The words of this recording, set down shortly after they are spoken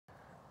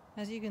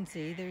As you can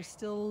see, there's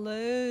still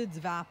loads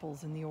of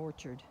apples in the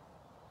orchard.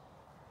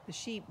 The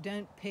sheep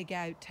don't pig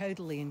out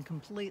totally and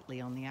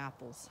completely on the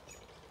apples.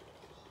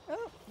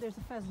 Oh, there's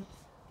a pheasant.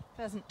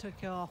 Pheasant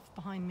took off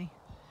behind me.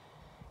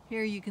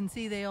 Here you can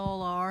see they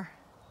all are.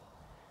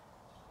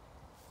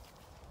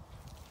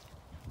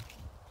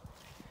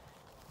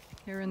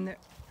 They're in the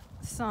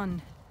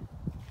sun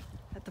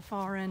at the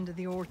far end of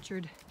the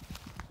orchard.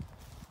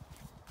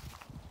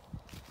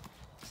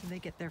 So they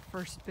get their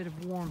first bit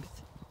of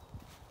warmth.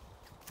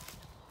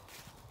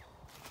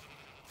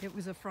 It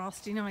was a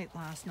frosty night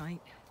last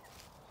night.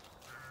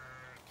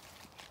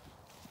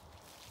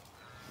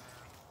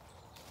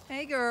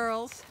 Hey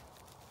girls.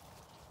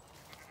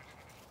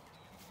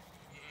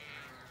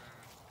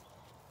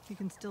 You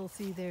can still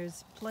see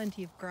there's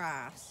plenty of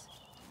grass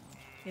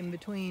in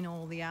between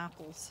all the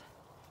apples.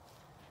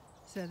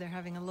 So they're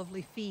having a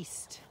lovely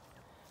feast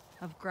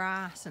of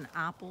grass and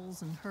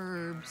apples and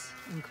herbs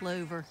and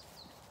clover.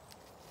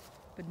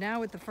 But now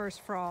with the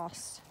first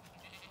frost,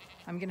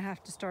 I'm gonna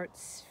have to start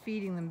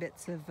feeding them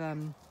bits of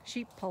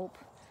sheep pulp,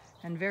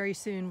 and very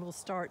soon we'll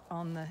start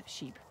on the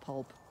sheep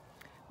pulp.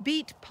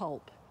 Beet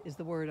pulp is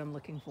the word I'm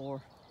looking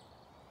for,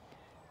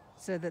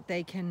 so that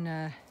they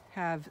can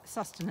have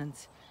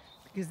sustenance,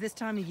 because this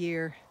time of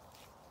year,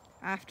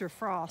 after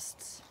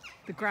frosts,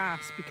 the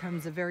grass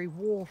becomes a very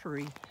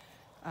watery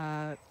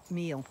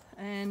meal.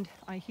 And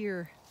I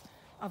hear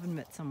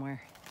Ovenmitt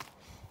somewhere.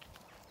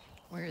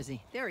 Where is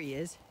he? There he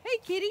is. Hey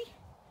kitty,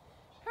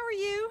 how are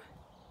you?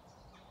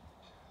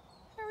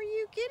 How are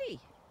you, kitty?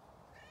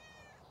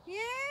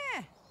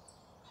 Yeah.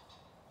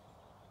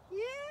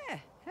 Yeah,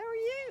 how are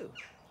you?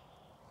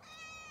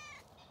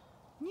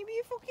 You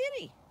beautiful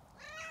kitty.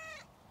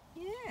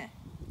 Yeah.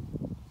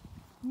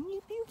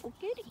 You beautiful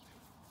kitty.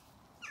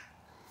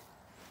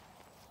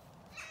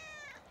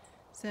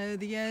 So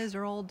the ewes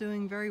are all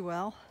doing very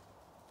well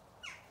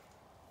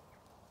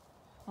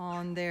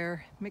on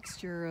their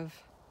mixture of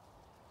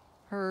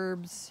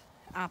herbs,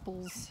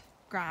 apples,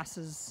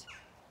 grasses,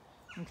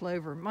 and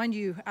clover. Mind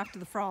you, after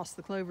the frost,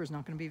 the clover is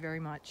not going to be very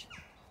much.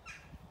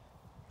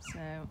 So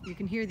you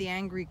can hear the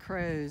angry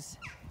crows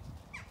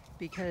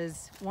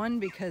because, one,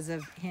 because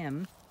of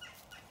him,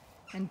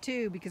 and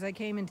two, because I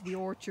came into the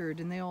orchard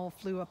and they all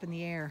flew up in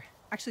the air.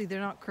 Actually, they're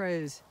not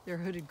crows, they're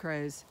hooded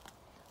crows,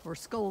 or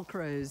skull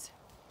crows.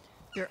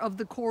 They're of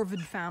the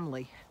corvid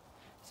family,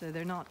 so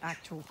they're not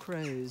actual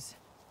crows.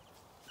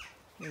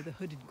 They're the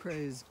hooded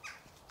crows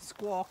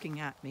squawking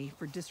at me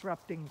for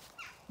disrupting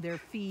their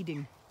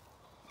feeding.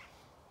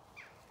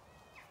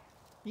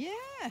 Yeah.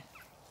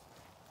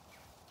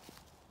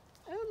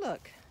 Oh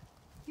look,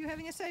 you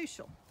having a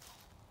social.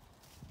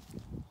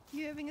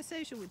 You having a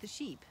social with the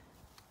sheep.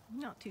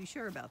 You're not too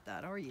sure about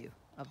that, are you,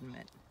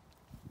 Ovenmitt?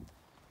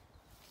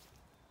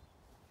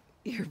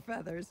 Ear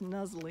feathers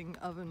nuzzling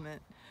Ovenmitt.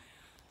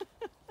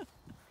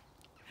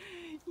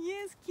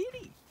 Yes,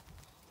 kitty.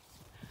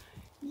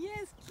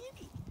 Yes,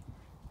 kitty.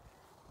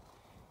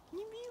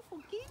 You beautiful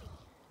kitty.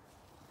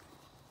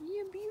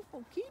 You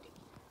beautiful kitty.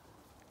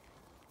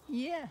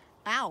 Yeah.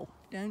 Ow,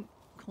 don't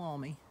claw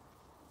me.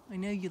 I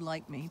know you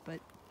like me, but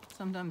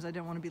sometimes I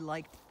don't want to be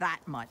liked that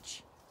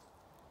much.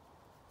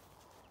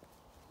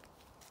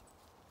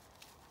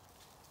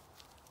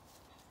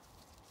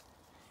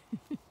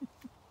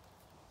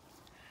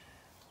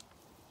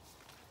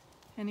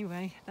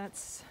 Anyway,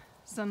 that's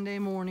Sunday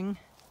morning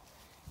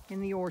in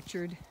the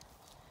orchard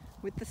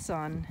with the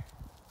sun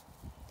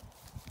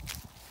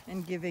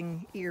and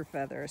giving Ear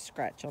Feather a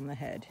scratch on the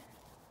head.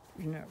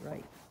 Isn't that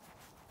right?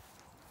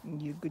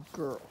 You good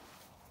girl.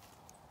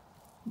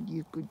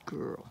 You good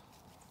girl.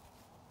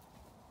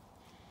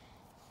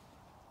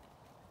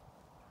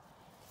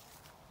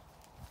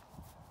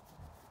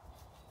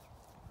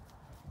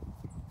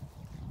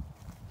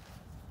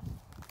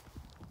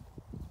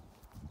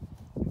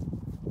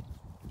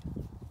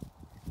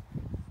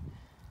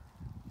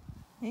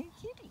 Hey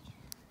kitty.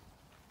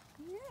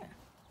 Yeah.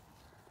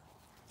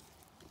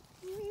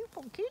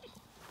 Beautiful kitty.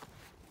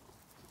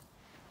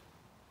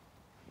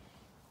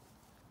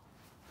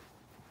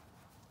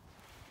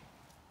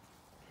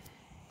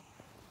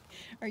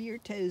 Are your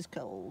toes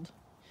cold?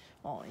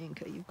 Oh,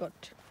 Inca, you've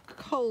got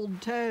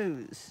cold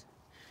toes.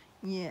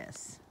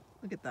 Yes.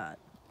 Look at that.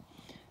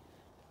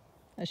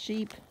 A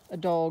sheep, a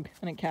dog,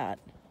 and a cat.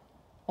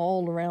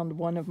 All around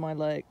one of my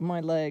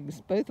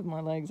legs. Both of my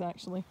legs,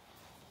 actually.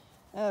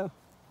 Oh.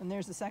 And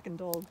there's the second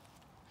dog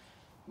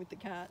with the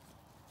cat.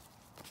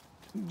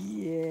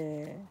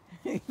 Yeah.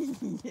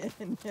 Yeah,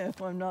 no,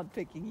 I'm not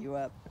picking you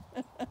up.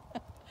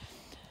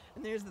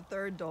 And there's the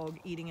third dog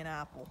eating an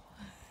apple.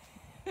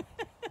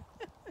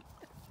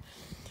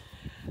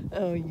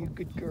 Oh, you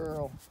good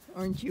girl.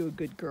 Aren't you a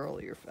good girl,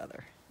 Ear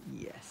Feather?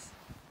 Yes.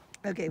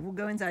 Okay, we'll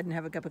go inside and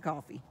have a cup of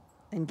coffee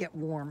and get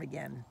warm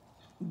again.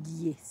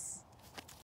 Yes.